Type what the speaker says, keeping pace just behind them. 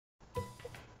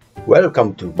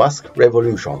Welcome to mask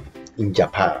revolution in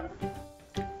Japan.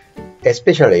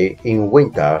 Especially in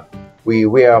winter, we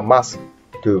wear masks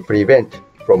to prevent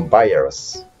from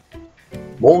virus.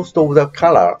 Most of the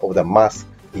color of the mask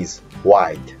is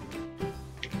white.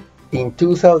 In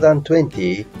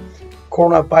 2020,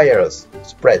 coronavirus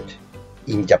spread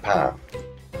in Japan.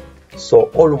 So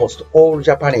almost all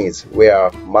Japanese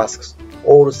wear masks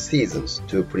all seasons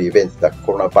to prevent the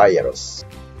coronavirus.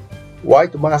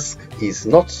 White mask is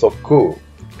not so cool,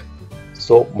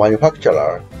 so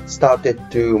manufacturers started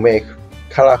to make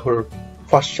colorful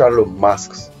fashionable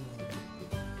masks.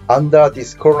 Under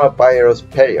this coronavirus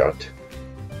period,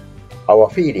 our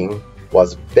feeling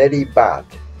was very bad.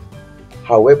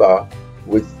 However,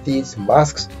 with these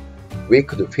masks, we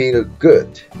could feel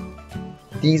good.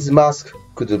 These masks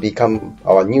could become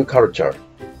our new culture,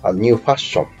 a new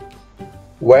fashion.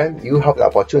 When you have the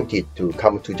opportunity to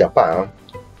come to Japan,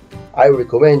 I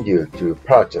recommend you to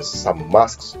purchase some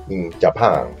masks in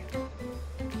Japan.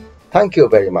 Thank you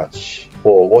very much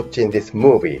for watching this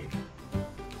movie.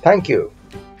 Thank you.